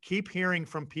 I keep hearing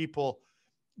from people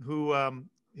who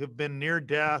have been near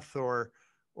death or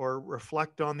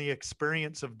reflect on the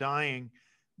experience of dying,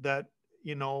 that,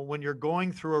 you know, when you're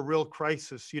going through a real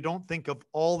crisis, you don't think of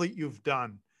all that you've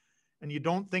done, and you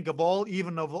don't think of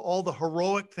even of all the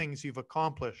heroic things you've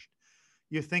accomplished.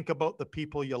 You think about the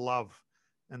people you love.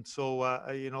 And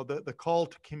so, you know, the call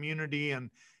to community and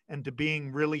to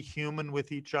being really human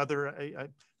with each other. I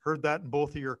heard that in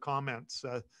both of your comments.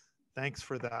 Thanks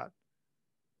for that.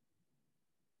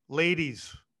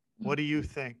 Ladies, what do you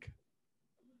think?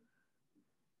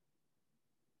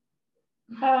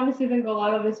 I honestly think a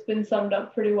lot of it's been summed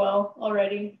up pretty well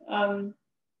already.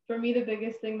 For me, the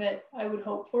biggest thing that I would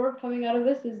hope for coming out of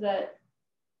this is that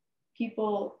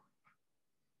people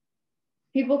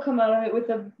come out of it with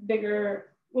a bigger,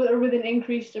 or with an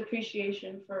increased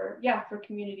appreciation for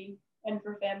community and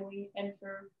for family and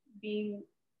for being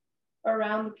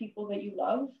around the people that you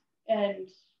love. And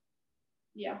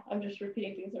yeah, I'm just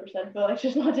repeating things that were said, but like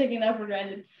just not taking that for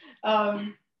granted.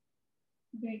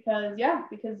 Because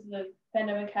the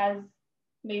pandemic has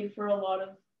made for a lot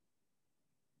of,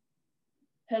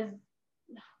 how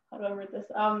do I word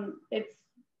this?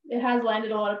 It has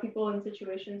landed a lot of people in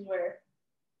situations where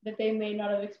that they may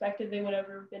not have expected they would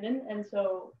ever have been in. And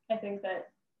so I think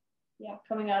that,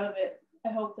 coming out of it,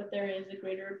 I hope that there is a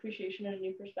greater appreciation and a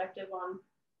new perspective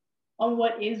on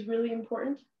what is really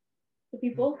important to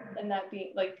people, and that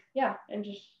being and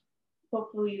just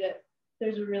hopefully that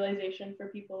there's a realization for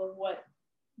people of what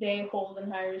they hold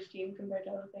in higher esteem compared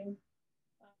to other things.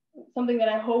 Something that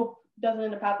I hope doesn't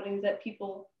end up happening is that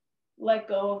people let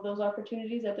go of those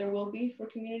opportunities that there will be for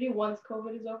community once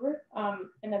COVID is over,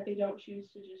 and that they don't choose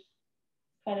to just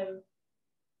kind of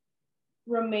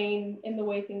remain in the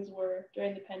way things were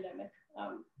during the pandemic,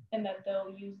 and that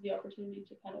they'll use the opportunity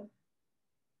to kind of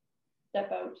step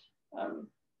out,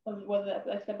 of whether that's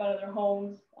like step out of their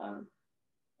homes,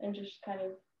 and just kind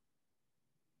of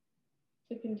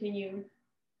to continue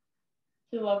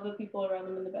to love the people around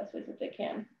them in the best ways that they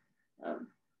can.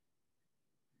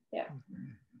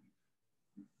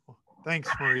 Thanks,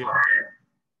 Maria.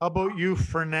 How about you,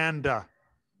 Fernanda?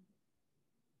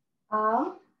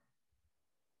 I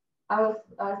was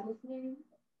listening.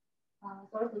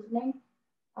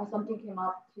 Something came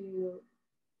up to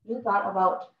really thought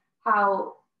about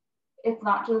how it's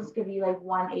not just going to be like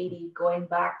 180 going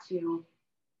back to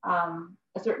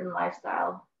a certain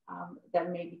lifestyle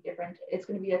that may be different. It's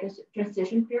going to be like a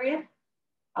transition period.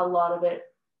 A lot of it.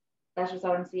 That's just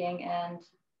what I'm seeing, and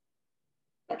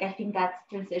like I think that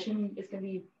transition is going to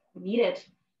be needed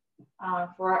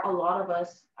for a lot of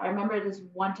us. I remember this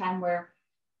one time where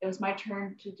it was my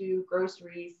turn to do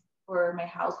groceries for my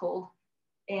household,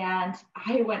 and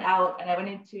I went out and I went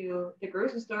into the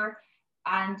grocery store,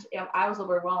 and I was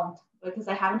overwhelmed because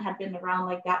I haven't been around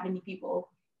like that many people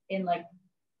in like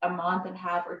a month and a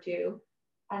half or two.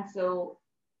 And so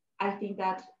I think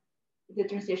that the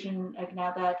transition, like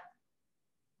now that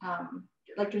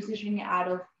like transitioning out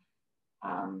of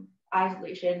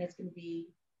isolation is going to be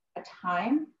a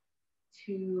time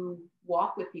to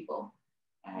walk with people.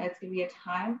 It's going to be a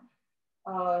time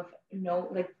of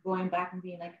like going back and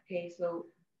being like, okay, so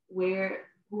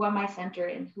who am I centered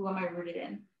in? Who am I rooted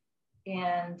in?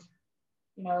 And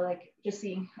like just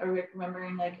seeing or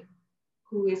remembering like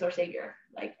who is our Savior,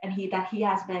 like, and he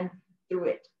has been through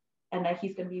it, and that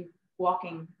he's going to be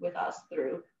walking with us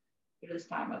through this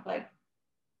time of like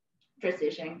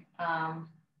transitioning.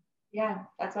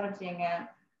 That's what I'm seeing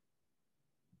at.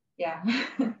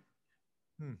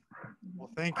 Well,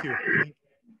 thank you.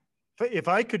 If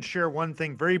I could share one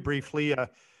thing very briefly,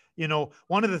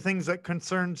 one of the things that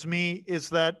concerns me is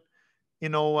that,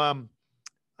 I'm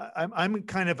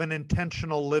kind of an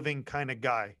intentional living kind of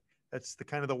guy. That's the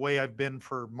kind of the way I've been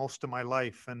for most of my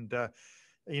life. And, I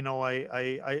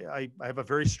have a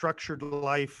very structured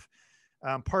life.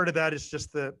 Part of that is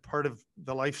just the part of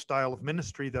the lifestyle of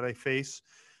ministry that I face.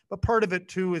 But part of it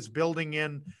too is building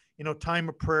in, time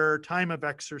of prayer, time of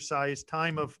exercise,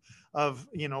 time of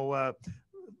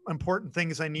important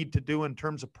things I need to do in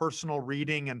terms of personal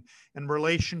reading and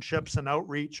relationships and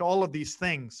outreach, all of these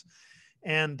things.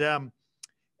 And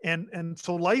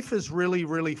so life is really,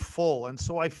 really full. And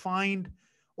so I find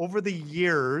over the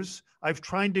years, I've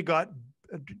tried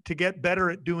to get better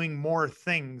at doing more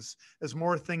things as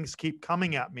more things keep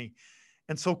coming at me.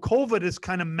 And so COVID has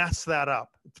kind of messed that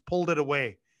up. It's pulled it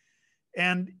away.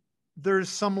 And there's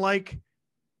some like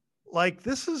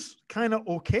this is kind of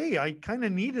okay. I kind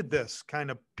of needed this kind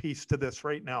of piece to this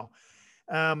right now.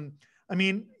 I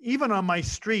mean, even on my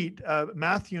street,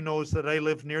 Matthew knows that I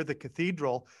live near the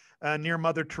cathedral, near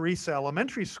Mother Teresa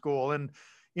Elementary School. And,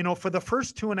 for the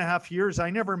first 2.5 years, I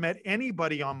never met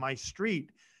anybody on my street.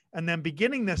 And then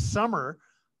beginning this summer,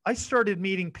 I started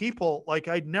meeting people like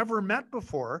I'd never met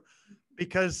before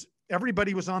because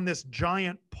everybody was on this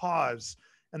giant pause.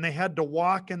 and they had to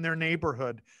walk in their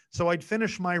neighborhood. So I'd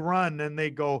finish my run and they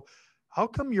go, how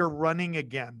come you're running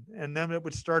again? And then it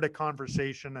would start a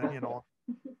conversation, and,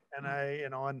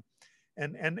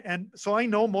 and so I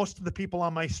know most of the people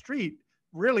on my street.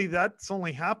 Really, that's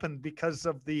only happened because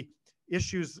of the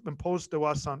issues imposed to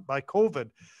us by COVID.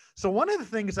 So one of the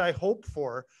things I hope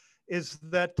for is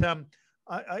that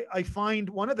I find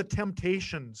one of the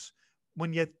temptations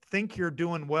when you think you're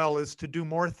doing well is to do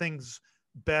more things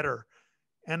better.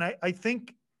 And I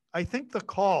think the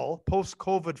call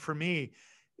post-COVID for me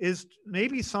is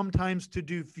maybe sometimes to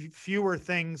do fewer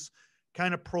things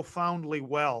kind of profoundly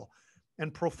well.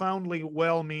 And profoundly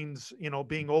well means,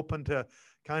 being open to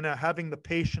kind of having the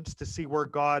patience to see where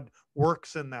God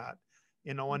works in that,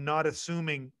 and not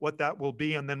assuming what that will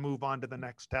be and then move on to the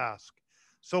next task.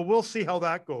 So we'll see how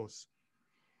that goes.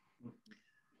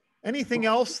 Anything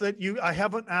else that I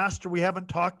haven't asked or we haven't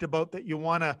talked about that you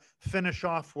want to finish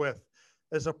off with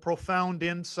as a profound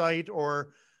insight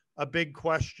or a big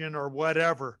question or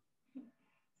whatever?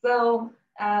 So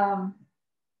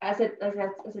as a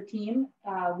team,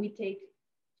 we take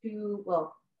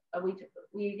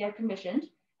we get commissioned,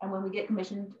 and when we get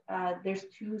commissioned, there's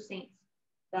 2 saints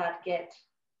that get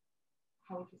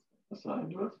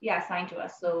assigned to us. Yeah, assigned to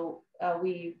us. So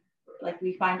we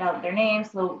find out their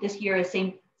names. So this year is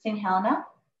Saint Helena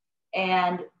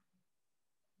and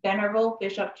Venerable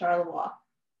Bishop Charlevoix.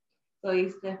 So he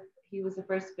was the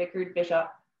first vicared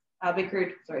bishop. Yeah,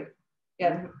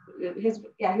 he was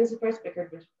the first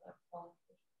vicared bishop.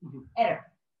 Anyway,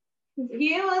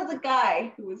 he was the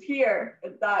guy who was here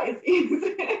at diocese,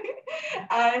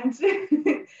 and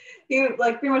he was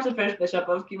pretty much the first bishop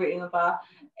of Kiwi-Inapa.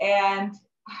 And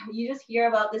you just hear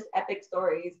about this epic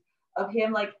stories of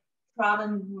him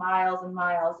traveling miles and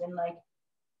miles in what's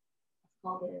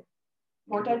called it,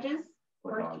 portage,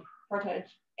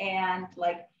 and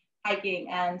hiking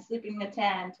and sleeping in a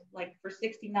tent for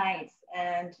 60 nights,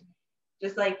 and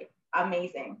just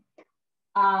amazing.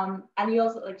 And he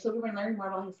also so we've been learning more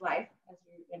about his life as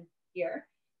we've been here.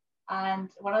 And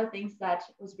one of the things that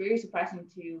was very surprising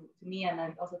to me and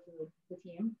then also to the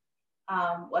team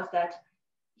was that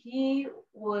he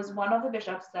was one of the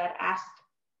bishops that asked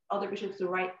other bishops to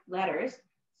write letters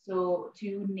to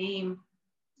name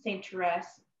Saint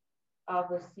Therese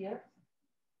of Lisieux.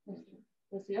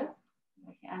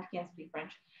 I can't speak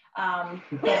French.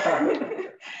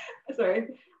 Sorry.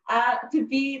 To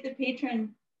be the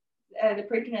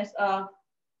patroness of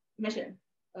missionaries,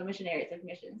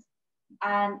 missions.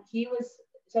 And he was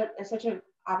such an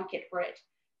advocate for it.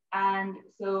 And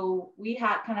so we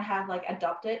have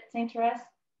adopted Saint Therese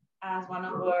as one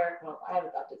of our, I have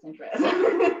adopted Saint Therese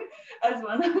as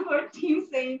one of our team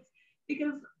saints,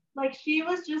 because she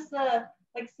was just a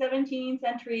 17th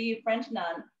century French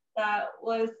nun that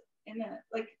was in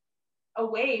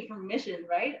away from mission,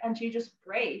 right? And she just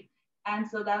prayed. And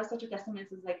so that was such a testament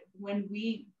to when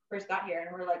we first got here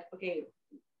and we're okay,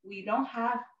 we don't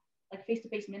have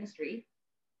face-to-face ministry.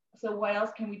 So what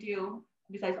else can we do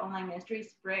besides online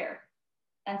ministries? Prayer.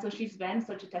 And so she's been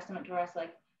such a testament to us, to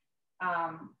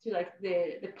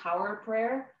the power of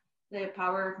prayer, the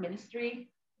power of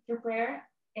ministry through prayer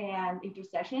and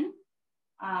intercession.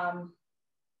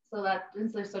 So that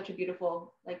is such a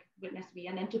beautiful witness to me.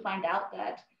 And then to find out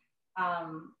that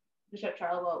Bishop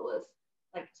Charlevoix was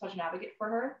such an advocate for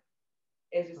her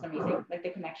is just amazing. The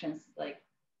connections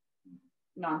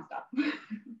nonstop. We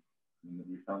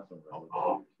found some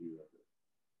relatives too.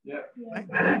 Yeah.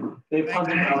 They have tons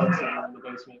of relics in the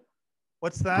basement.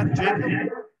 What's that,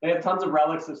 Jacob? They have tons of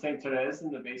relics of Saint Therese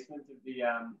in the basement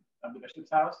of the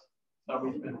bishop's house. So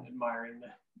we've been admiring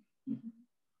that.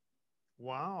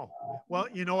 Wow. Well,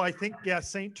 I think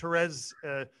Saint Therese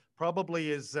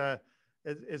probably is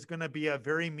going to be a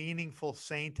very meaningful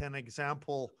saint and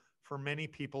example for many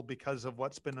people because of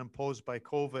what's been imposed by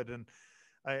COVID. And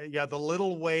the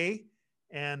little way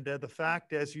and the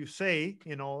fact, as you say,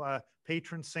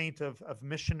 patron saint of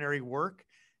missionary work,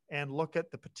 and look at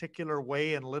the particular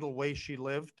way and little way she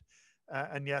lived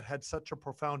and yet had such a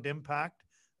profound impact.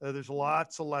 There's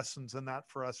lots of lessons in that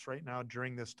for us right now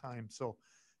during this time. So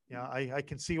yeah, I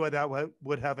can see why that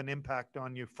would have an impact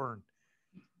on you, Fern.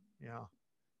 Yeah.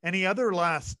 Any other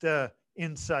last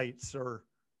insights or?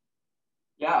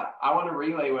 Yeah, I want to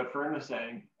relay what Fern was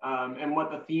saying, and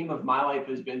what the theme of my life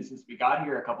has been since we got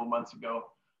here a couple months ago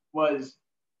was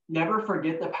never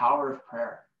forget the power of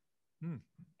prayer.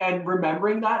 And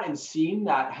remembering that and seeing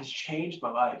that has changed my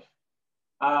life.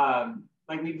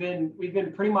 We've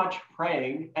been pretty much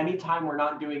praying anytime we're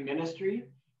not doing ministry,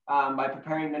 by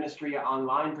preparing ministry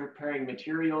online, preparing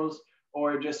materials,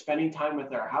 or just spending time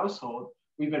with our household.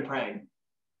 We've been praying.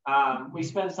 We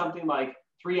spend something like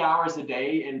 3 hours a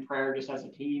day in prayer just as a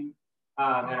team in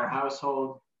our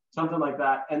household, something like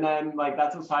that. And then like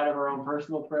that's outside of our own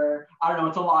personal prayer. I don't know.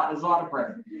 It's a lot. It's a lot of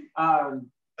prayer.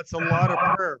 That's a lot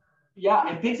of prayer. Yeah,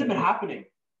 and things have been happening,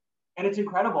 and it's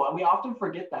incredible. And we often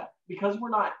forget that because we're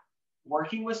not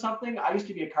working with something. I used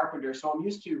to be a carpenter, so I'm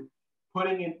used to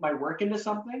putting in my work into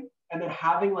something and then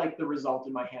having like the result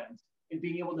in my hands and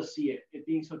being able to see it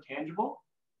being so tangible.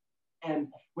 And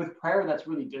with prayer, that's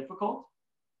really difficult.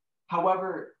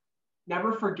 However,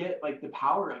 never forget like the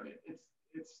power of it.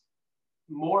 It's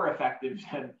more effective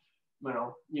than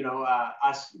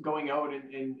us going out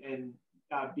and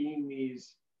being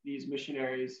these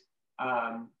missionaries,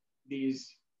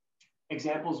 these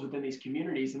examples within these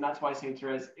communities. And that's why St.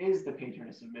 Therese is the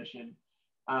patroness of mission.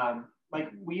 Like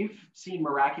we've seen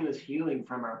miraculous healing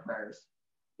from our prayers.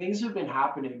 Things have been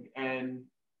happening, and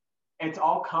it's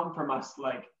all come from us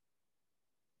like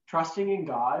trusting in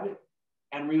God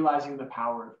and realizing the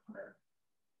power of prayer.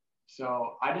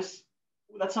 So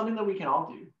that's something that we can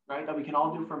all do, right? That we can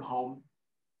all do from home.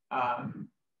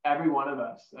 Every one of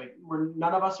us, like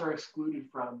none of us are excluded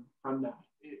from that.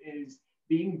 It is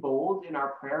being bold in our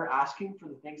prayer, asking for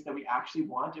the things that we actually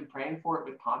want and praying for it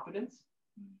with confidence,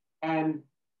 and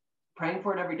praying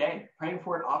for it every day, praying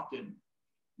for it often,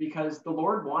 because the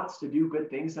Lord wants to do good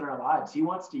things in our lives. He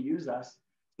wants to use us.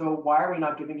 So why are we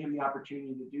not giving him the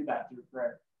opportunity to do that through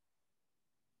prayer?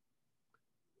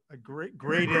 A great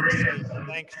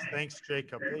insight. Thanks,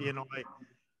 Jacob. You know,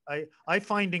 I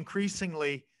find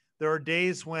increasingly there are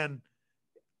days when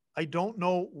I don't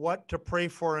know what to pray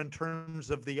for in terms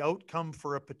of the outcome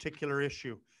for a particular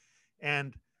issue.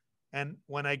 And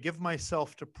when I give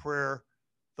myself to prayer,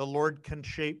 the Lord can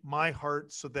shape my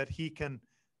heart so that he can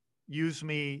use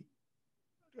me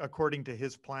according to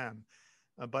his plan.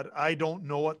 But I don't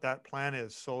know what that plan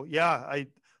is. So yeah,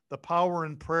 the power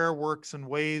in prayer works in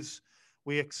ways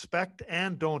we expect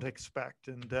and don't expect.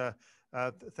 And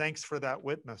thanks for that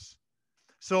witness.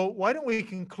 So why don't we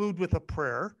conclude with a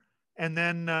prayer, and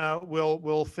then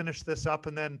we'll finish this up,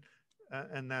 and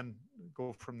then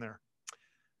go from there.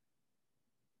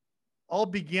 I'll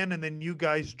begin, and then you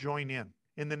guys join in.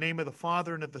 In the name of the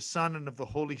Father, and of the Son, and of the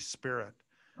Holy Spirit.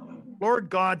 Lord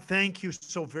God, thank you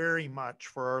so very much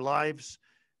for our lives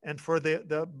and for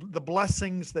the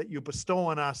blessings that you bestow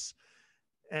on us,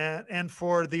 and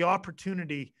for the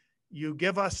opportunity you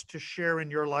give us to share in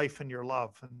your life and your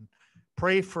love. And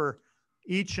pray for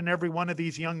each and every one of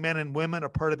these young men and women, a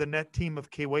part of the net team of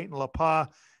Kuwait and La Paz,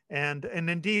 and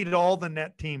indeed all the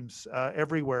net teams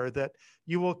everywhere, that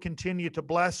you will continue to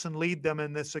bless and lead them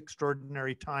in this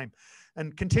extraordinary time,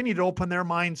 and continue to open their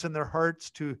minds and their hearts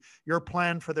to your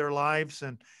plan for their lives,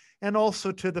 and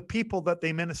also to the people that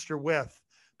they minister with.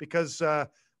 Because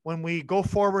when we go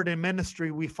forward in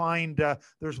ministry, we find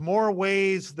there's more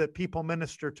ways that people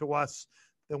minister to us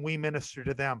than we minister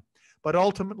to them. But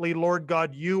ultimately, Lord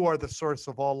God, you are the source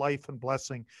of all life and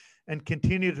blessing, and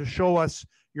continue to show us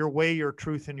your way, your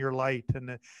truth, and your light.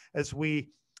 And as we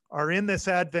are in this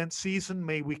Advent season,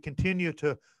 may we continue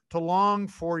to long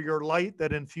for your light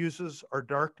that infuses our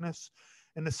darkness.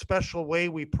 In a special way,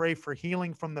 we pray for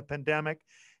healing from the pandemic,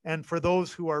 and for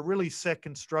those who are really sick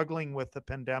and struggling with the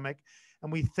pandemic.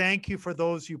 And we thank you for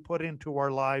those you put into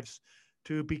our lives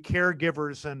to be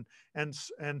caregivers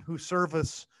and who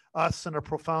service us in a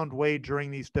profound way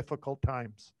during these difficult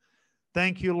times.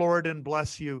 Thank you, Lord, and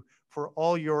bless you for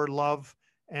all your love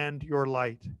and your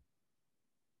light.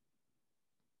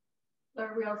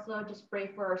 Lord, we also just pray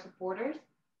for our supporters,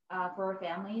 for our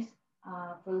families,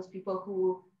 for those people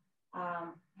who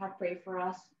have prayed for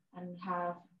us and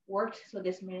have worked so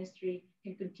this ministry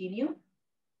can continue.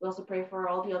 We also pray for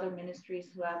all the other ministries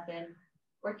who have been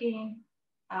working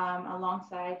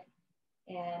alongside,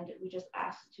 and we just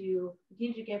ask to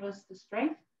continue to give us the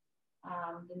strength,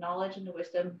 the knowledge, and the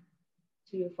wisdom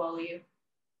to follow you.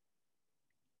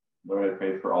 Lord, I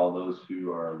pray for all those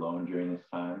who are alone during this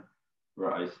time, who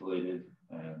are isolated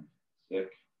and sick,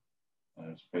 and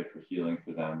I just pray for healing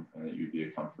for them, and that you be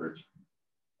a comfort,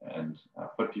 and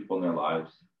put people in their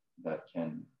lives that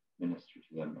can minister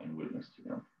to them and witness to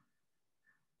them.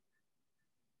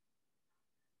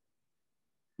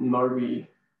 Lord,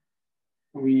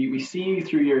 we see you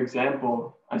through your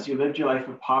example as you lived your life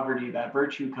of poverty, that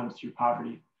virtue comes through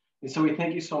poverty. And so we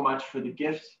thank you so much for the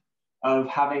gift of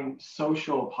having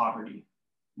social poverty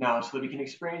now, so that we can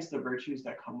experience the virtues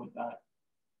that come with that.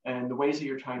 And the ways that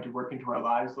you're trying to work into our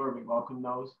lives, Lord, we welcome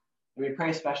those. And we pray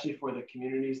especially for the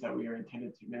communities that we are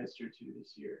intended to minister to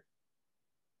this year.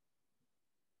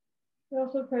 We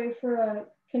also pray for a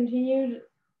continued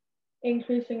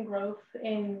increase in growth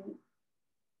in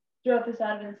throughout this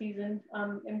Advent season,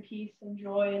 in peace and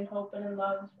joy and hope and in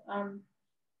love,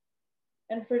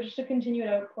 and for just a continued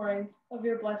outpouring of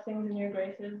your blessings and your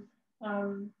graces,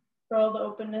 for all the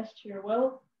openness to your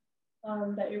will,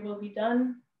 that your will be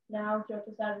done now throughout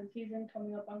this Advent season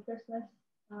coming up on Christmas,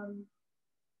 and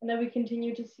that we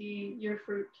continue to see your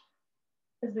fruit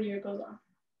as the year goes on.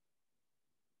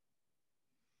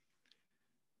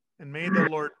 And may the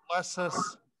Lord bless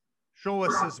us, show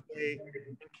us his way,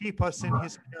 and keep us in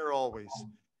his care always.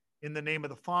 In the name of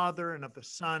the Father, and of the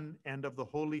Son, and of the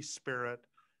Holy Spirit.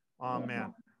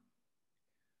 Amen.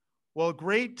 Well,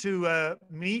 great to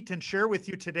meet and share with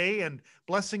you today, and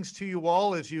blessings to you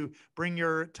all as you bring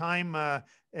your time at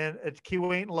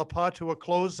Keewatin Lapa to a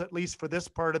close, at least for this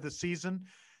part of the season,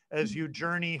 as you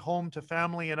journey home to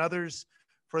family and others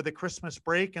for the Christmas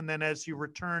break, and then as you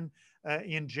return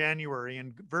in January.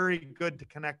 And very good to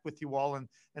connect with you all, and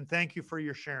thank you for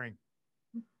your sharing.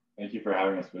 Thank you for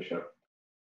having us, Bishop.